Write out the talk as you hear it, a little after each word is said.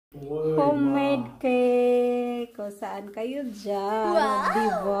Homemade cake. O saan kayo dyan? Wow.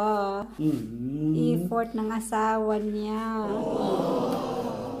 Diba? Effort ng asawa niya.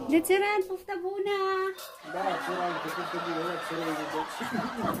 Let's puftabuna.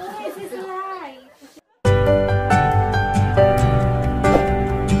 This is right.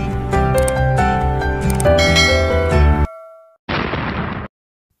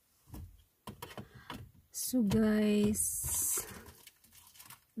 So guys,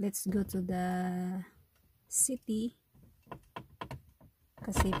 let's go to the city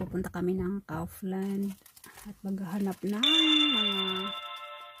kasi pupunta kami ng Kaufland at maghanap ng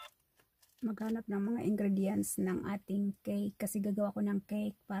mga ingredients ng ating cake kasi gagawa ko ng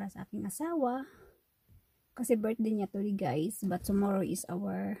cake para sa aking asawa kasi birthday niya today guys, but tomorrow is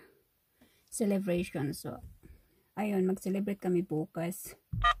our celebration. So ayun, mag-celebrate kami bukas.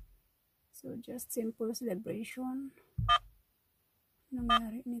 So, just simple celebration.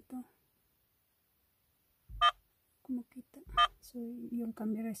 Nangyari nito. Kung makita. So, yung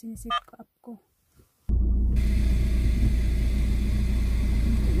camera siniset up ko.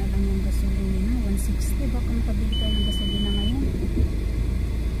 Ito na lang yung gasolina. 160. Baka makabili tayo ng gasolina ngayon.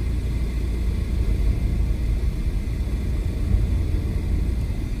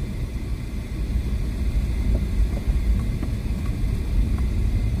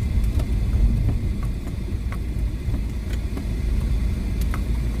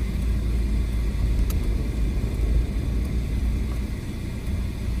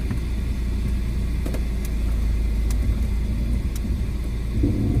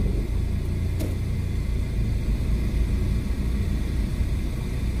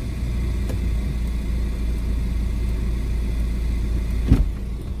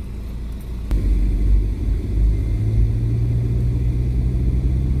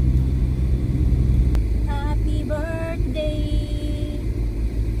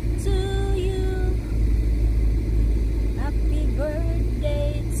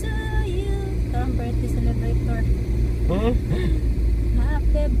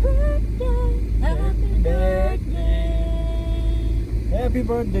 Happy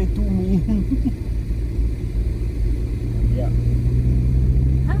birthday to me. Yeah.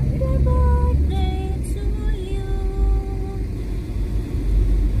 Happy birthday to you.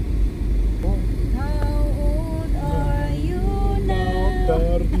 Oh. How old are you now?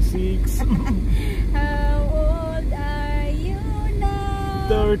 36. How old are you now?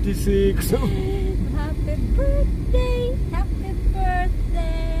 36. Happy birthday, happy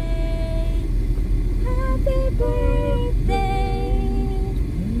birthday, happy birthday.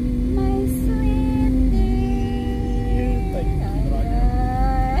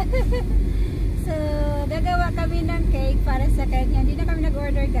 Gagawa kami ng cake para sa kanya. Hindi na kami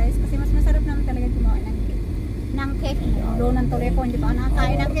nag-order guys kasi mas masarap naman talaga gumawa ng cake. Ng cake. Bundunan tuloy po. Hindi pa ako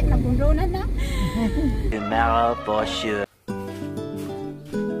nakakain ng cake. Nagbundunan na. Tomorrow for sure.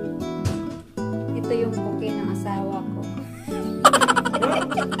 Ito yung bouquet ng asawa ko.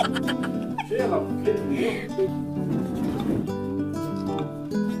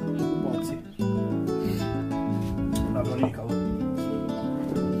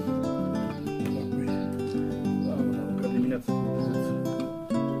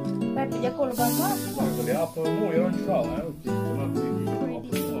 Jag kollar bara vad jag vill ha på mor, jag har inte kvar.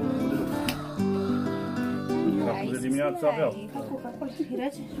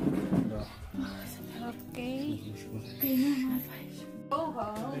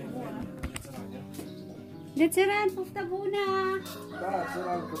 Let's puftabuna.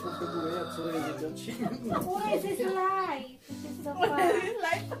 This is life. This is so fun.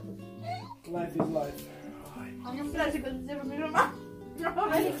 Life is life.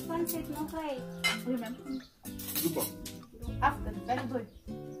 Very expensive, no cake. After, very good.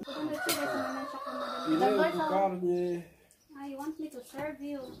 You want me to serve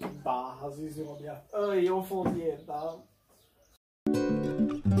you? Tá, às vezes eu vou me... Ai, eu vou dinheiro, tá?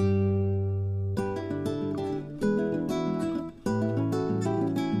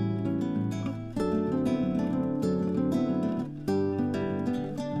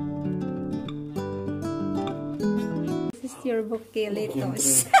 This is your bouquet,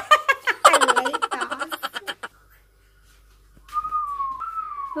 Litos.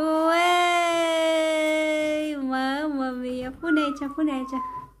 Uy, mamma mia. Punecha.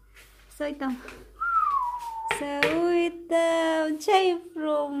 So ito. Chay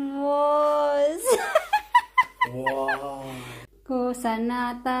promos. Wow.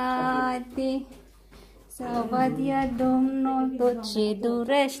 Kusanatati. Sabadia domno toche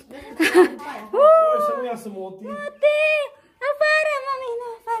duresh. Mati. Para mami no,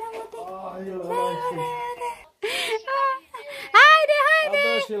 para mati.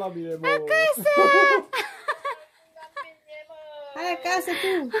 Haydi. ce la mine, mă. Acasă! Hai acasă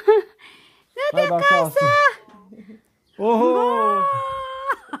tu! Hai de acasă! Oh!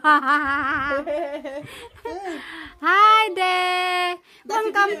 Haide!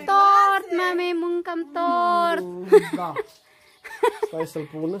 Mâncăm tort, mami, mâncăm tort! Da. Stai să-l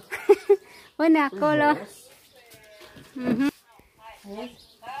pun. Pune acolo.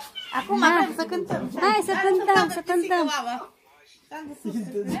 Acum vrem să cântăm. Hai să cântăm, să cântăm.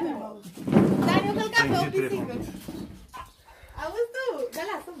 Dar eu călcam pe o pisică. Auzi tu? Da,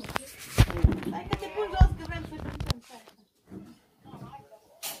 lasă-mă. Hai că te pun jos că vrem să cântăm.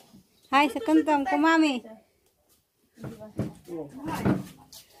 Hai să cântăm cu mami.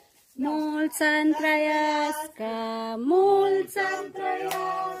 Mulți ani trăiască, mulți ani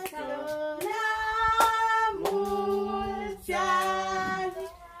trăiască, La mulți ani,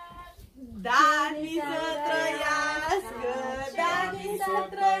 Dani să trăiască, Dani să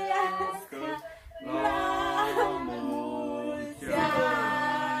trăiască, la mulți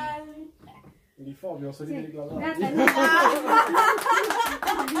ani. Li Fabio, o să ridic la Gata,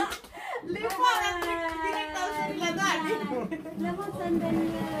 Le foame direct au să la Dani. la mulți ani,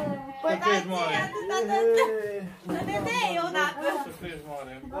 Daniel. Păi da, ție atâta să ne dei odată. Să crești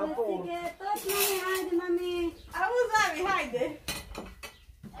mare. Bălățige, tot mami, haide mami. Auzi, mami, haide.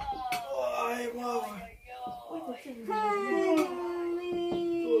 Ai, mamă. Hai mami.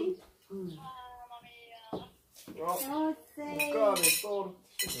 Care, tort.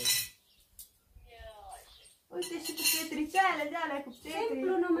 Uite și cu petricele de alea, cu petri.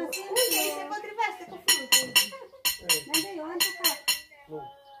 Simplu numai, simplu. Uite, se potrivește cu fructul. Dar eu am tucat. Nu.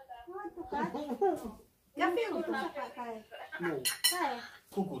 Nu am tucat. Ia filmul tu. Care? Nu. Care?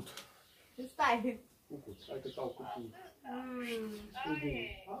 Cucut. Stai. Cucut. Hai că stau cucut.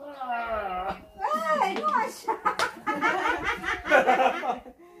 Hai, nu așa.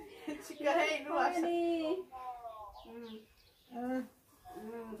 Și că hei, nu așa.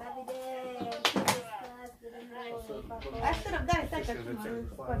 Davide. Aștept răbdare, stai că acum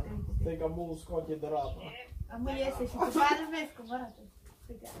scoate. Stai că mult scoate de rapa. Am iese și după aia vezi cum arată.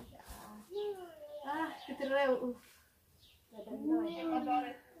 Uite așa. Ah, cât rău.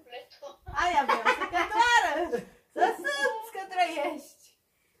 Aia vreau, să te doară. Să simți că trăiești.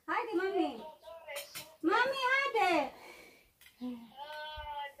 Haide, mami. Mami, haide.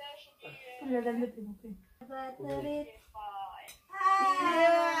 Pune de de primul prim. Bătărit.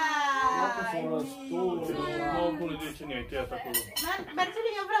 Dacă s-o răstulge. Nu pune de ce ne-ai tăiat acolo.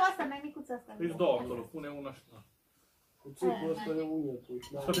 Marcelin, eu vreau asta, mai micuță asta. Îți dau acolo, pune una și una. Cuțitul ăsta de unde pui.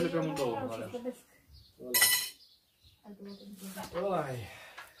 Scoate-le pe amândouă, alea. Ai.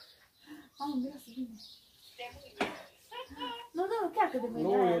 Mamă, miroase bine. Nu, nu, chiar că de mâine.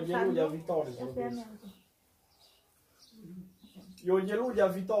 Nu, e geludia viitoare să slăbesc. Eu geludia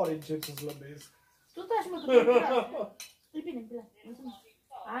viitoare încep să slăbesc. Tu taci mă, că e bine, îmi place. Mulțumesc.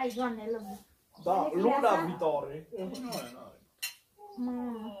 Ai, Doamne, lăbă. Da, luna viitoare.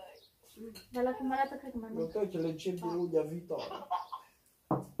 Mamă. Dar la cum arată, cred că mai Eu mult. tot ce le încep geludia viitoare.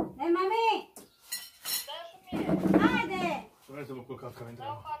 Hei, mami. Haide. Vreau să vă culcați care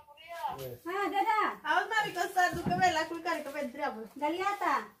întreabă. Ha, da, da. Auzi, mami, că o să aducă mea la culcare, că vei treabă.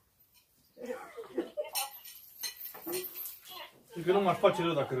 Galiata. Și că nu m-aș face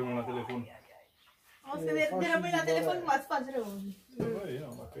rău dacă rămân la telefon. Auzi că de rămâi la telefon nu m-ați face rău. Băi, nu,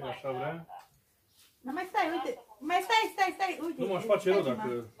 dacă e așa vrea. Dar mai stai, uite. Mai stai, uite. Nu m-aș face rău dacă...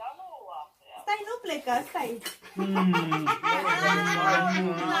 Stai, nu pleca, stai.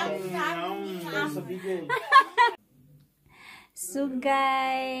 Să bighem. So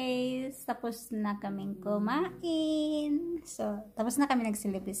guys, tapos na kaming kumain. So, tapos na kami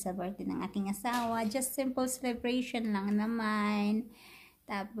nag-celebrate sa birthday ng aking asawa. Just simple celebration lang naman.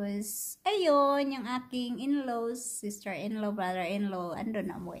 Tapos, ayun, yung aking in-laws, sister-in-law, brother-in-law, andun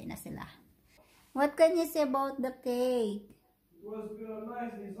na, umuwi na sila. What can you say about the cake? It was a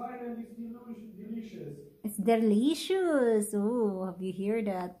nice design and it's delicious. It's delicious. Oh, have you heard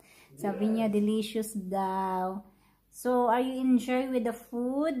that? Sabi niya, delicious daw. So, are you enjoy with the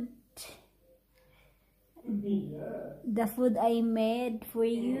food? Yeah. The food I made for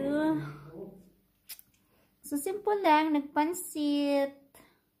you? So, simple lang. Nagpansit.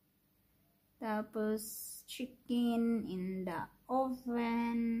 Tapos, chicken in the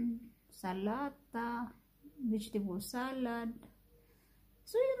oven. Salata. Vegetable salad.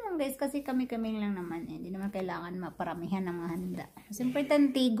 So, yun lang guys. Kasi kami-kami lang naman eh. Hindi naman kailangan maparamihan ng mga handa. Mas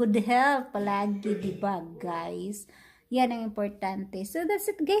importante, good health palagi, diba guys? Yan ang importante. So,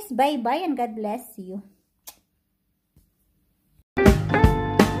 that's it guys. Bye-bye and God bless you.